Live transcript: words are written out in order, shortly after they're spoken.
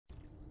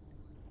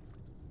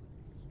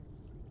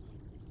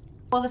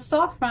Well, the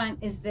salt front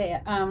is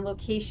the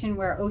location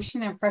where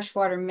ocean and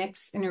freshwater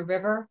mix in a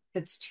river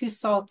that's too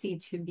salty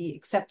to be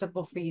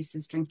acceptable for use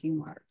as drinking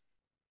water.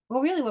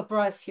 Well, really what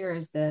brought us here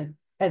is the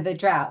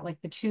drought, like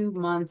the 2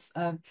 months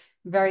of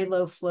very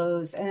low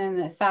flows, and then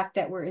the fact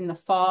that we're in the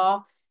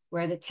fall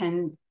where the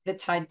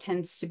tide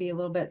tends to be a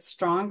little bit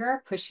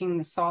stronger, pushing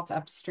the salt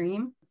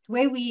upstream. The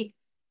way we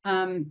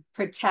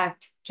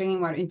protect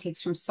drinking water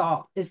intakes from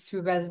salt is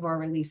through reservoir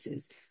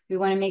releases. We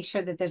want to make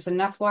sure that there's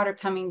enough water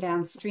coming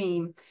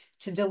downstream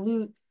to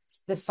dilute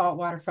the salt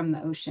water from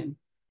the ocean.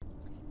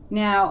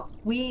 Now,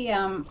 we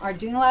are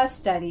doing a lot of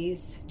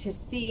studies to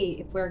see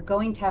if we're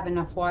going to have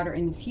enough water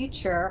in the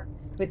future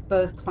with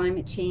both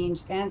climate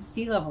change and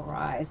sea level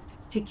rise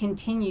to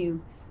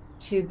continue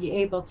to be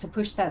able to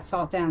push that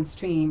salt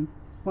downstream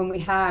when we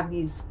have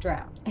these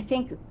droughts. I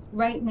think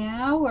right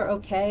now we're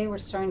okay. We're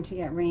starting to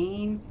get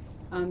rain.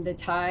 The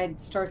tide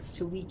starts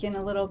to weaken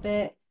a little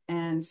bit.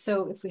 And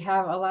so if we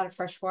have a lot of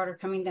fresh water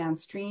coming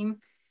downstream,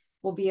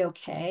 we'll be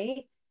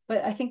okay.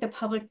 But I think the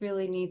public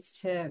really needs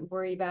to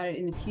worry about it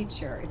in the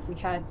future. If we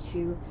had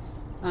to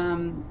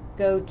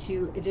go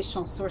to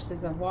additional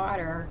sources of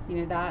water,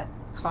 that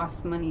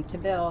costs money to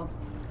build.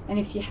 And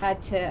if you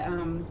had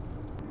to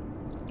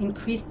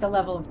increase the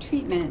level of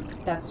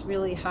treatment, that's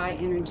really high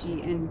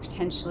energy and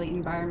potentially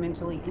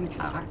environmentally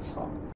impactful.